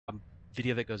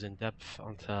video that goes in depth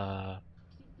onto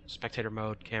spectator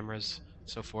mode, cameras,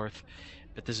 so forth.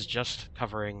 But this is just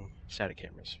covering static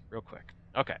cameras, real quick.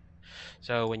 Okay,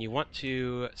 so when you want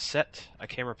to set a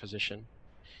camera position,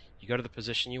 you go to the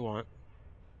position you want,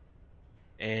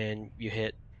 and you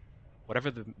hit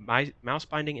whatever the mouse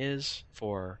binding is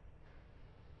for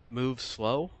move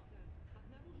slow.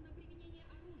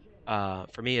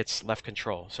 For me, it's left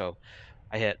control. So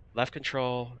I hit left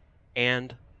control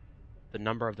and the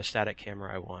number of the static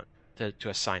camera I want to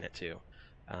assign it to.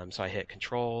 So I hit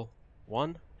control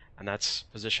 1, and that's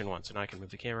position 1. So now I can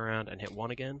move the camera around and hit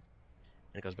 1 again,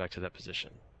 and it goes back to that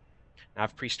position. Now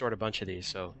I've pre-stored a bunch of these.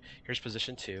 So here's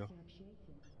position 2.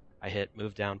 I hit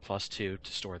move down +2 to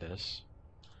store this.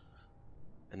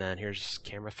 And then here's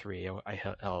camera 3. I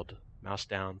held mouse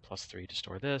down +3 to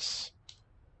store this.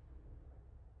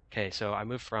 Okay, so I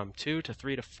moved from 2 to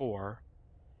 3 to 4,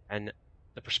 and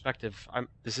the perspective,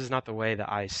 this is not the way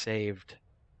that I saved.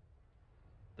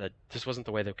 This wasn't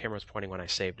the way the camera was pointing when I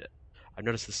saved it. I've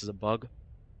noticed this is a bug.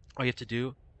 All you have to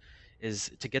do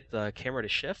is, to get the camera to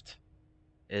shift,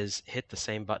 is hit the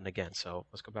same button again. So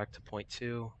let's go back to point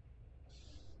 2.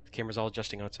 The camera's all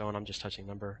adjusting on its own. I'm just touching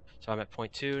number. So I'm at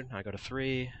point 2. Now I go to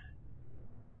 3.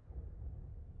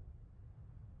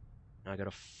 Now I go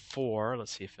to 4.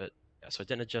 Let's see if it. Yeah, so it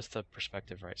didn't adjust the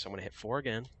perspective right. So I'm going to hit 4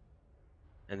 again,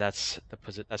 and that's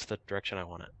the direction I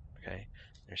want it. Okay.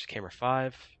 There's camera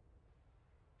 5.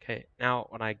 Okay. Now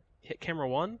when I hit camera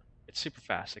 1, it's super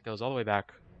fast. It goes all the way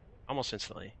back almost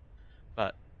instantly.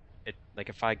 But like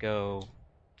if I can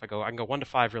go 1 to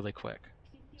 5 really quick.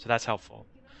 So that's helpful.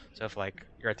 So if like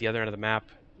you're at the other end of the map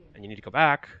and you need to go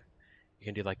back, you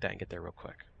can do like that and get there real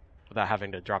quick without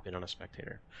having to drop in on a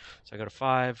spectator. So I go to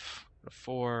 5, go to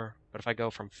 4, but if I go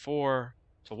from 4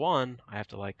 to 1, I have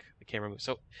to like the camera move.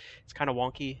 So it's kind of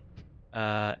wonky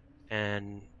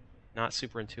and not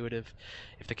super intuitive.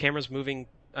 If the camera's moving,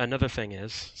 another thing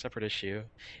is, separate issue,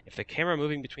 if the camera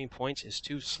moving between points is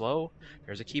too slow,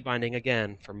 there's a key binding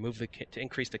again for to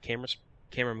increase the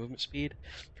camera movement speed.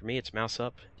 For me, it's mouse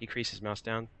up, decreases mouse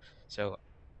down. So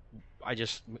I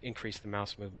just increase the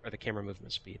mouse move or the camera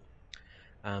movement speed.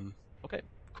 Okay,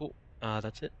 cool.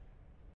 That's it.